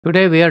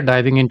Today, we are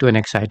diving into an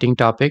exciting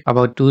topic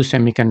about two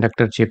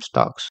semiconductor chip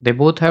stocks. They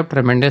both have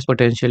tremendous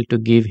potential to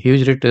give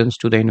huge returns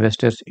to the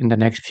investors in the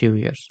next few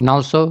years, and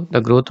also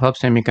the growth of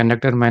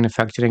semiconductor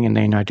manufacturing in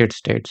the United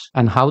States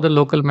and how the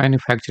local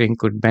manufacturing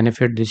could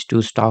benefit these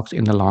two stocks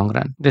in the long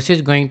run. This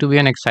is going to be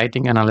an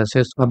exciting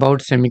analysis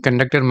about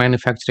semiconductor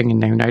manufacturing in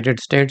the United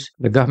States,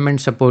 the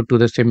government support to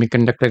the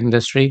semiconductor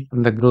industry,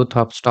 and the growth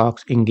of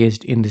stocks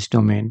engaged in this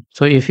domain.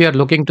 So, if you are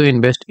looking to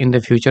invest in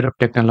the future of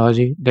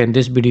technology, then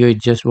this video is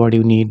just what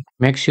you need.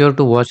 Make sure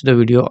to watch the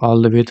video all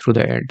the way through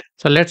the end.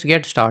 So let's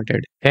get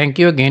started. Thank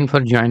you again for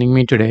joining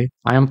me today.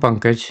 I am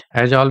Pankaj.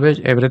 As always,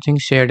 everything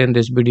shared in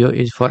this video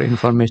is for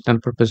informational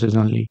purposes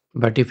only.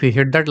 But if you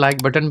hit that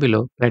like button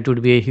below, that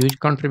would be a huge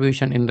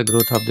contribution in the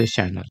growth of this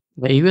channel.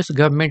 The US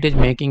government is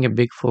making a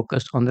big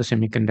focus on the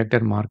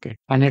semiconductor market,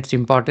 and its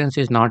importance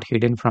is not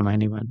hidden from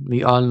anyone.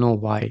 We all know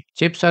why.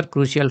 Chips are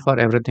crucial for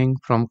everything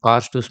from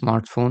cars to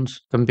smartphones,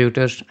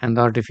 computers, and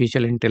the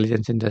artificial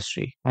intelligence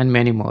industry, and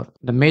many more.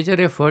 The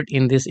major effort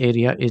in this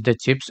area is the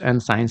Chips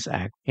and Science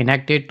Act,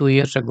 enacted 2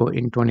 years ago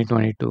in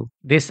 2022.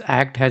 This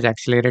act has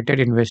accelerated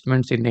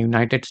investments in the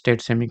United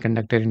States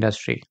semiconductor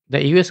industry.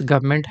 The US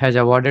government has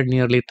awarded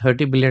nearly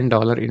 $30 billion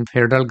in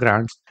federal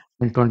grants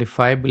and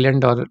 $25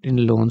 billion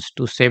in loans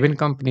to 7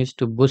 companies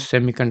to boost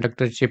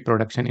semiconductor chip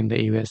production in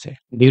the USA.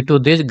 Due to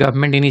these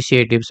government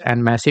initiatives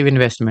and massive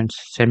investments,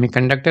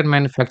 semiconductor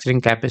manufacturing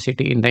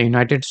capacity in the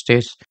United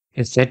States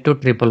is set to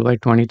triple by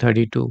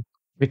 2032,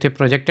 with a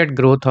projected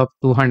growth of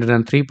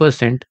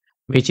 203%,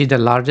 which is the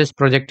largest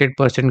projected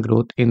percent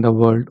growth in the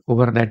world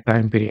over that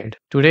time period.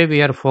 Today,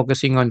 we are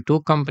focusing on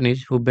two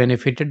companies who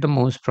benefited the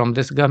most from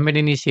this government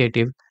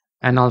initiative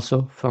and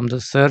also from the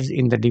surge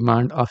in the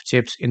demand of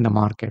chips in the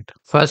market.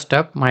 First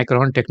up,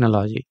 Micron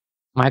Technology.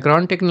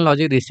 Micron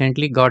Technology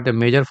recently got a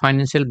major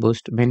financial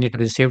boost when it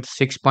received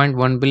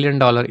 $6.1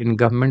 billion in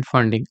government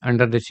funding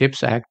under the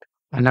CHIPS Act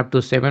and up to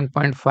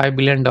 $7.5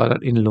 billion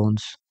in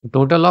loans, a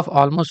total of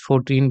almost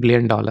 $14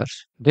 billion.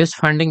 This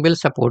funding will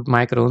support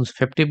Micron's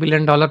 $50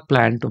 billion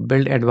plan to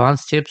build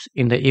advanced chips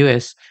in the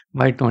US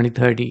by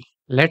 2030.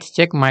 Let's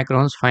check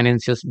Micron's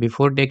financials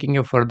before taking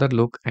a further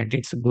look at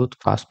its growth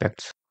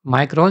prospects.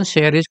 Micron's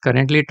share is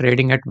currently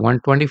trading at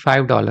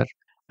 $125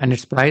 and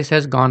its price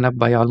has gone up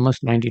by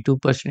almost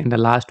 92% in the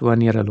last 1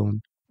 year alone.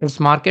 Its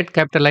market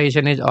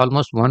capitalization is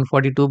almost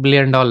 $142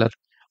 billion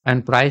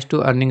and price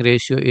to earning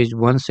ratio is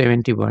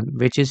 171,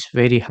 which is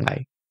very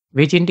high,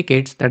 which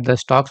indicates that the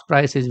stock's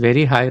price is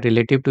very high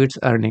relative to its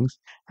earnings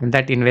and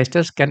that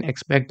investors can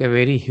expect a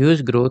very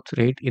huge growth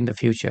rate in the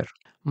future.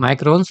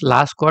 Micron's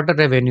last quarter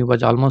revenue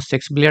was almost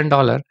 $6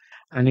 billion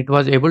and it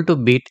was able to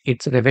beat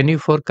its revenue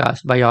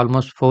forecast by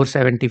almost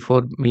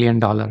 $474 million,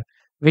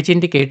 which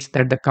indicates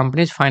that the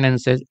company's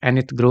finances and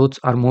its growth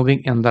are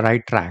moving on the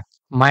right track.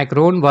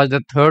 Micron was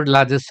the third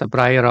largest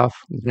supplier of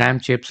DRAM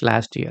chips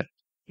last year.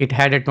 It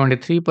had a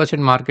 23%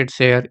 market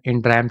share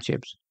in DRAM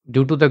chips.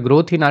 Due to the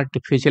growth in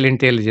artificial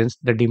intelligence,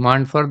 the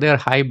demand for their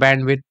high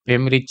bandwidth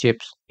memory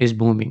chips is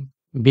booming.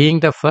 Being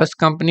the first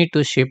company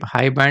to ship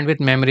high bandwidth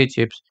memory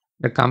chips,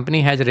 the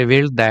company has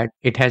revealed that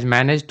it has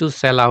managed to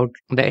sell out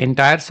the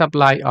entire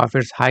supply of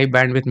its high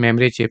bandwidth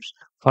memory chips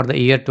for the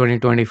year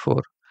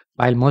 2024.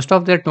 While most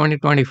of their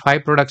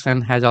 2025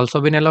 production has also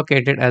been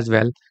allocated as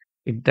well,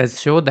 it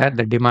does show that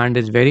the demand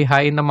is very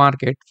high in the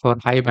market for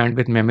high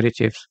bandwidth memory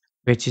chips,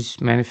 which is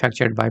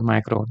manufactured by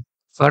Micron.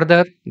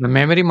 Further, the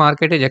memory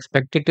market is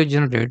expected to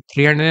generate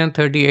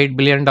 $338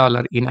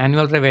 billion in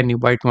annual revenue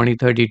by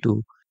 2032,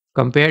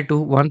 compared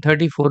to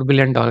 $134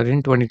 billion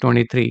in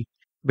 2023.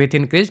 With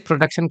increased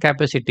production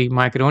capacity,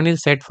 Micron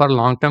is set for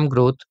long-term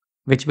growth,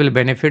 which will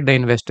benefit the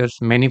investors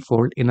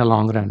manifold in the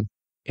long run.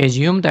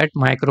 Assume that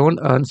Micron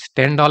earns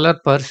 $10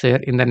 per share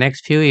in the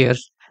next few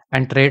years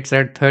and trades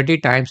at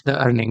 30 times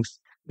the earnings,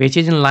 which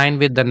is in line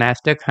with the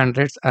Nasdaq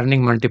 100's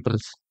earning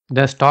multiples.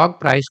 The stock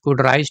price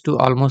could rise to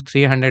almost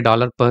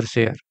 $300 per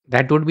share.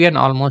 That would be an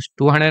almost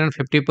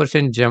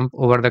 250% jump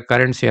over the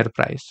current share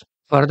price.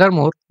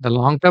 Furthermore, the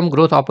long-term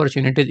growth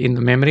opportunities in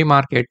the memory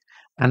market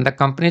and the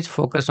company's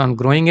focus on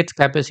growing its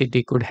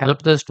capacity could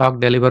help the stock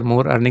deliver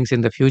more earnings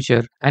in the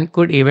future and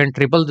could even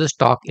triple the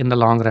stock in the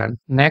long run.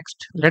 Next,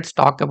 let's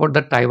talk about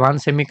the Taiwan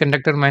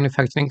Semiconductor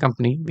Manufacturing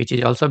Company, which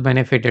is also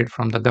benefited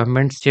from the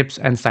government's CHIPS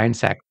and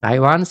Science Act.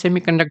 Taiwan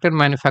Semiconductor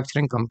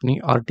Manufacturing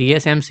Company, or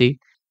TSMC,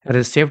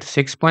 received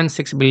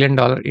 $6.6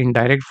 billion in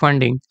direct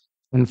funding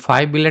and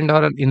 $5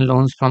 billion in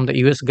loans from the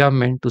US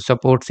government to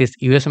support its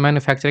US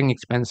manufacturing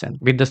expansion.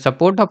 With the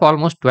support of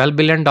almost $12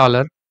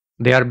 billion,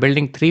 they are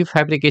building 3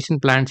 fabrication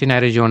plants in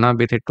Arizona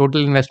with a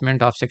total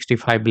investment of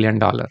 $65 billion.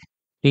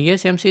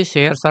 TSMC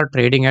shares are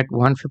trading at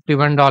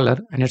 $151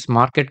 and its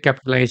market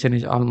capitalization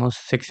is almost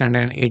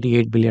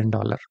 $688 billion.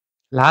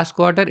 Last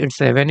quarter, its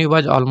revenue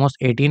was almost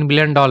 $18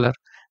 billion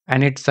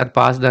and it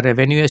surpassed the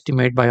revenue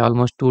estimate by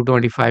almost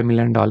 $225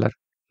 million.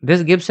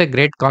 This gives a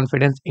great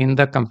confidence in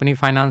the company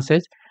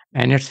finances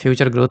and its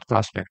future growth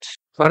prospects.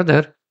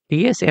 Further,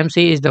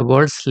 TSMC is the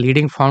world's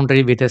leading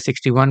foundry with a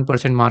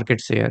 61% market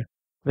share,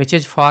 which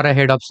is far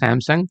ahead of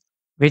Samsung,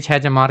 which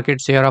has a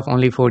market share of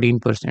only 14%.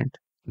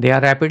 They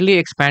are rapidly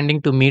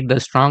expanding to meet the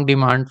strong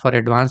demand for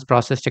advanced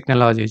process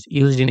technologies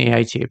used in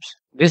AI chips.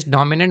 This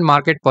dominant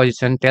market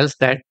position tells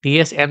that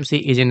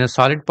TSMC is in a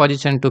solid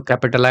position to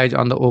capitalize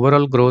on the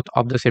overall growth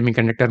of the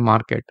semiconductor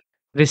market.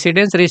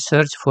 Precedence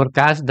research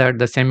forecasts that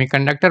the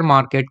semiconductor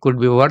market could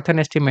be worth an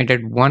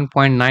estimated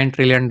 $1.9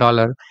 trillion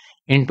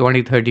in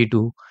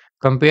 2032,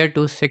 compared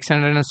to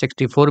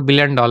 $664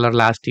 billion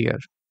last year.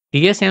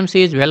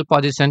 TSMC is well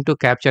positioned to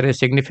capture a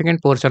significant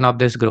portion of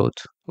this growth.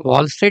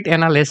 Wall Street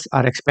analysts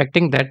are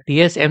expecting that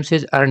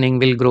TSMC's earning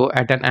will grow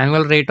at an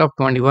annual rate of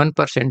 21%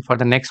 for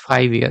the next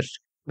 5 years.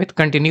 With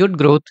continued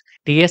growth,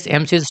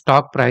 TSMC's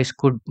stock price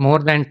could more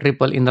than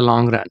triple in the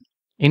long run.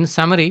 In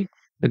summary,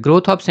 the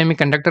growth of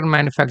semiconductor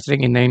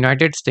manufacturing in the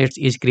United States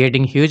is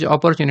creating huge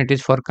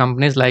opportunities for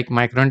companies like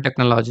Micron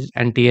Technologies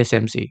and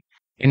TSMC.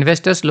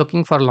 Investors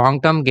looking for long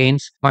term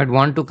gains might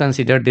want to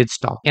consider this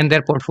stock in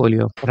their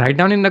portfolio. Write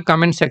down in the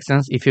comment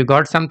sections if you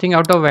got something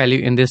out of value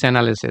in this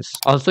analysis.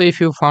 Also,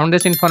 if you found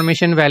this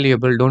information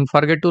valuable, don't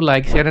forget to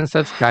like, share, and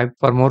subscribe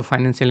for more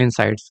financial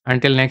insights.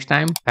 Until next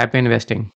time, happy investing.